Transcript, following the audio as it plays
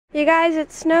You guys,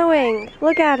 it's snowing.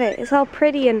 Look at it. It's all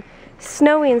pretty and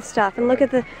snowy and stuff. And look at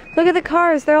the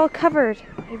cars. They're all covered.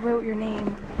 I wrote your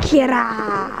name.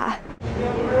 Kira.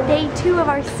 Day 2 of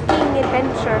our skiing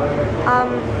adventure.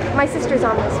 My sister's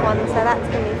on this one, so that's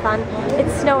gonna be fun.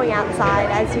 It's snowing outside,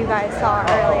 as you guys saw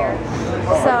earlier.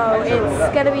 So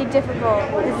it's gonna be difficult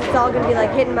because it's all gonna be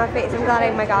like hitting my face. I'm glad I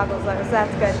have my goggles though, so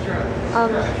that's good.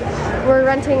 We're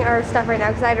renting our stuff right now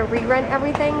because I had to re-rent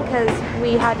everything because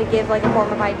we had to give like a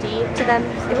form of ID to them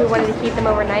if we wanted to keep them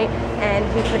overnight, and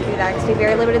we couldn't do that because we have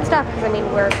very limited stuff because I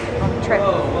mean we're on a trip.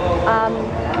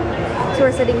 So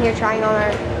we're sitting here trying on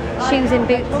our shoes and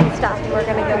boots and stuff, and we're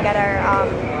gonna go get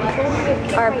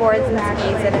our boards and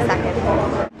skis in a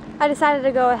second. I decided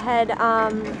to go ahead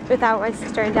without my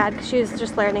sister and dad because she was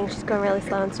just learning. She's going really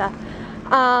slow and stuff.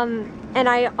 And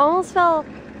I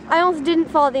almost didn't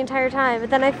fall the entire time,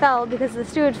 but then I fell because the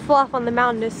stupid fluff on the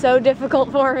mountain is so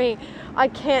difficult for me. I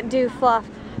can't do fluff.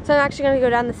 So I'm actually going to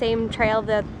go down the same trail,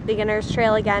 the beginner's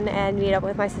trail again, and meet up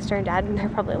with my sister and dad, and they're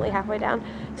probably only halfway down.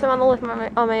 So I'm on the lift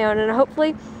on my own, and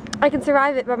hopefully I can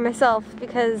survive it by myself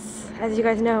because, as you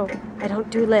guys know, I don't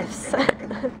do lifts.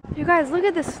 You guys, look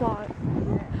at this fog.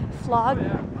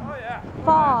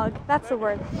 Fog, that's the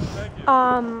word.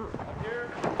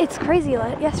 It's crazy.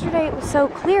 Yesterday it was so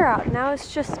clear out. Now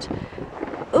it's just,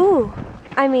 ooh.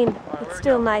 I mean, it's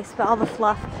still nice, but all the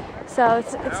fluff. So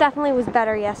it definitely was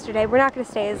better yesterday. We're not going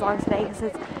to stay as long today because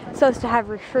it's supposed to have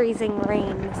freezing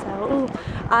rain. So, ooh,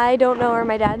 I don't know where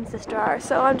my dad and sister are.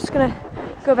 So I'm just going to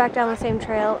go back down the same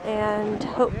trail and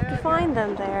hope to find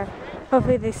them there.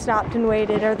 Hopefully they stopped and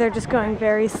waited, or they're just going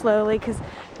very slowly because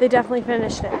they definitely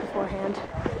finished it beforehand.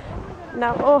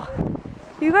 Now, oh,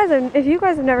 if you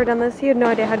guys have never done this, you have no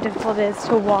idea how difficult it is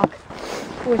to walk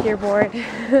with your board.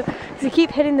 Because you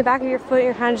keep hitting the back of your foot, and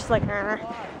you're kind of just like,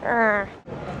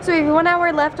 So we have 1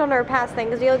 hour left on our pass thing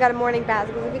because we only got a morning pass.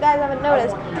 Because if you guys haven't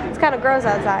noticed, it's kind of gross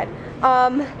outside.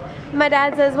 My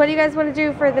dad says, "What do you guys want to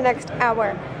do for the next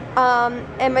hour?"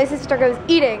 And my sister goes,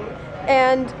 "Eating,"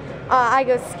 and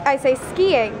I say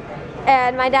skiing,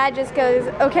 and my dad just goes,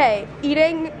 "Okay,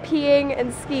 eating, peeing,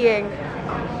 and skiing."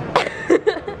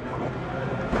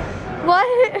 What?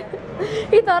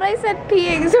 He thought I said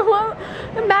peeing, so what?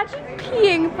 Imagine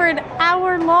peeing for an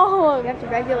hour long. You have to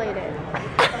regulate it.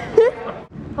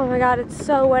 Oh my god, it's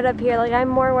so wet up here. Like, I'm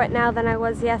more wet now than I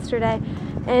was yesterday,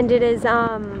 and it is,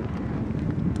 and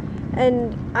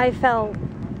I fell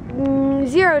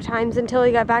 0 times until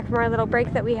we got back from our little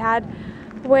break that we had,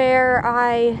 where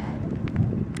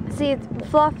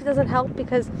fluff doesn't help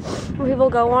because people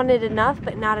go on it enough,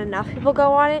 but not enough people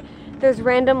go on it. There's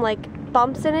random, like,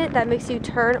 bumps in it that makes you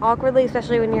turn awkwardly,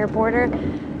 especially when you're a boarder.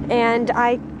 And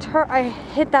I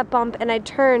hit that bump and I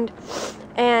turned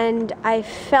and I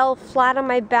fell flat on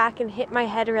my back and hit my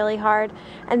head really hard.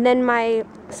 And then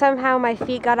somehow my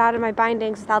feet got out of my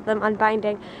bindings without them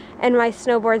unbinding, and my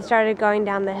snowboard started going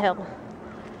down the hill.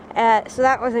 So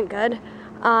that wasn't good.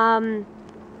 And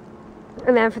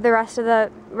then for the rest of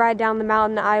the ride down the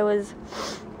mountain, I was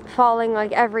falling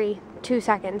like every 2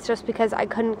 seconds just because I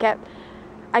couldn't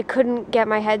get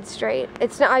my head straight.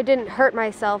 I didn't hurt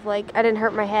myself, like I didn't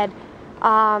hurt my head,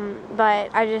 but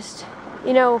I just,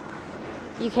 you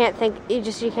can't think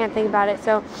about it.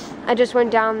 So I just went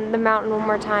down the mountain one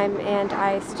more time, and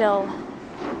I fell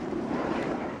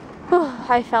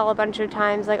a bunch of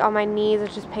times, like on my knees,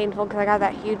 which is painful because I got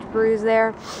that huge bruise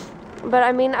there. But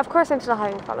I mean, of course I'm still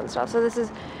having fun and stuff. So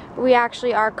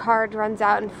our card runs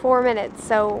out in 4 minutes,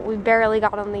 so we barely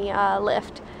got on the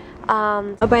lift.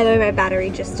 Oh, by the way, my battery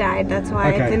just died. That's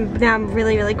why now I'm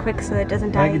really, really quick so that it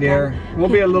doesn't die. Thank you, dear. We'll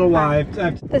be a little while.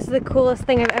 This is the coolest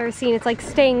thing I've ever seen. It's like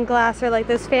stained glass or like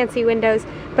those fancy windows,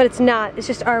 but it's not. It's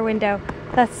just our window.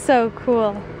 That's so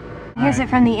cool. Here's it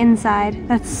from the inside.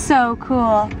 That's so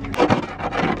cool.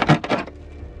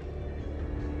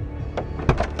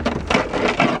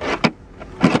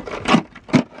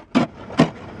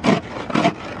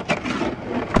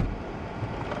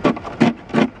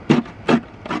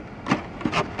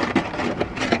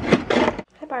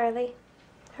 Barley,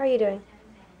 how are you doing?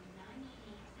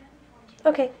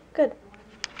 Okay, good.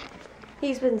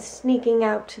 He's been sneaking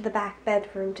out to the back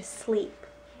bedroom to sleep.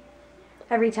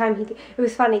 Every time it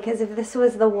was funny because if this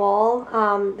was the wall,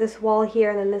 this wall here,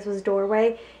 and then this was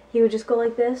doorway, he would just go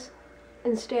like this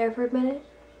and stare for a minute,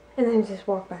 and then just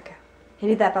walk back out. He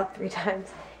did that about 3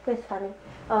 times. It was funny.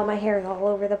 Oh, my hair is all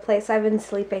over the place. I've been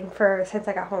sleeping since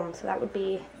I got home, so that would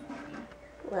be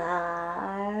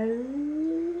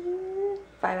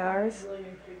 5 hours.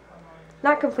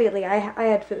 Not completely, I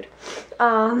had food.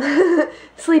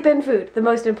 Sleep and food, the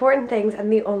most important things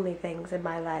and the only things in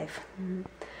my life.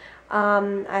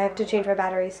 I have to change my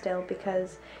battery still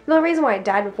because the reason why it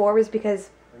died before was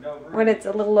because when it's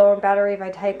a little low in battery, if I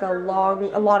take a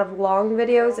lot of long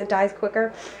videos, it dies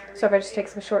quicker. So if I just take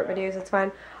some short videos, it's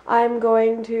fine. I'm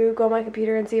going to go on my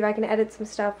computer and see if I can edit some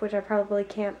stuff, which I probably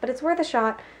can't, but it's worth a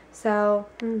shot. So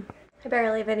I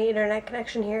barely have any internet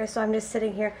connection here, so I'm just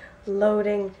sitting here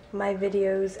loading my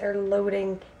videos or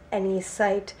loading any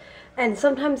site. And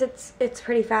sometimes it's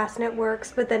pretty fast and it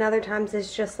works, but then other times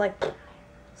it's just like,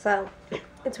 so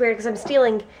it's weird because I'm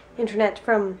stealing internet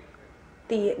from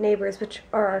the neighbors, which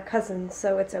are our cousins,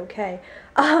 so it's okay.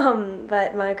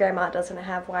 But my grandma doesn't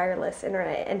have wireless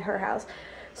internet in her house.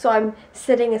 So I'm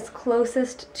sitting as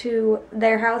closest to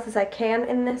their house as I can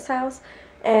in this house,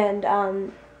 and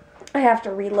I have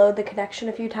to reload the connection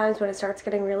a few times when it starts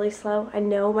getting really slow. I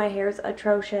know my hair's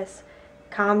atrocious.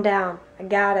 Calm down. I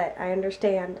got it. I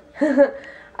understand. So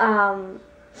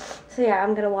yeah, I'm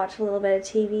going to watch a little bit of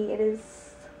TV. It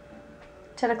is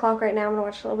 10 o'clock right now. I'm going to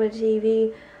watch a little bit of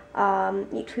TV.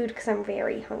 Eat food because I'm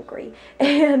very hungry,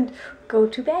 and go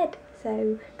to bed.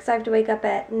 So, because I have to wake up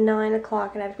at 9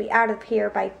 o'clock and I have to be out of here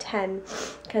by 10,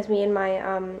 because me and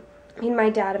my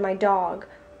dad and my dog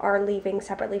are leaving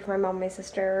separately for my mom and my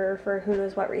sister for who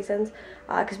knows what reasons,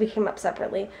 because we came up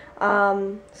separately.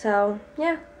 So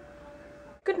yeah,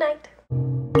 good night.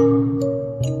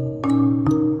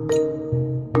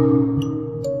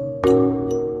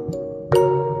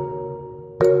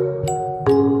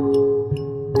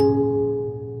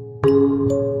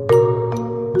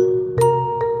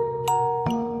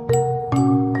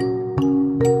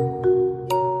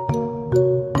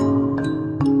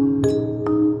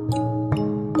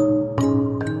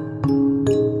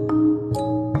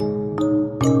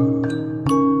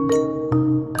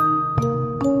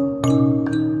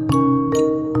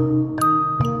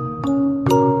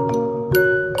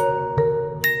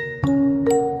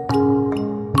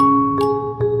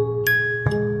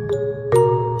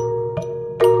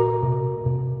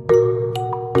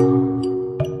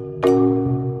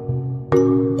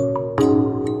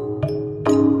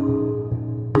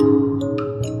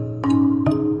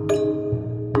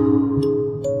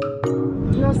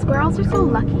 Squirrels are so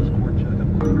lucky.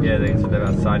 Yeah, they sit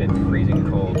outside in freezing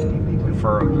cold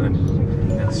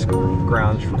and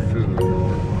scrounge for food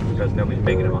because nobody's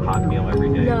making them a hot meal every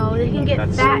day. No, they can get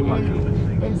That's fat so lucky.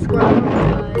 and squirrels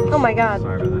don't judge. Oh my god.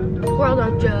 Sorry about that. Squirrels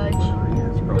don't judge.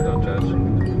 Squirrels don't judge.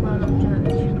 Squirrels don't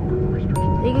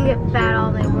judge. They can get fat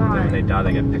all they Then when want. they die,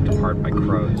 they get picked apart by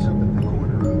crows.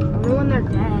 Only when they're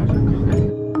dead.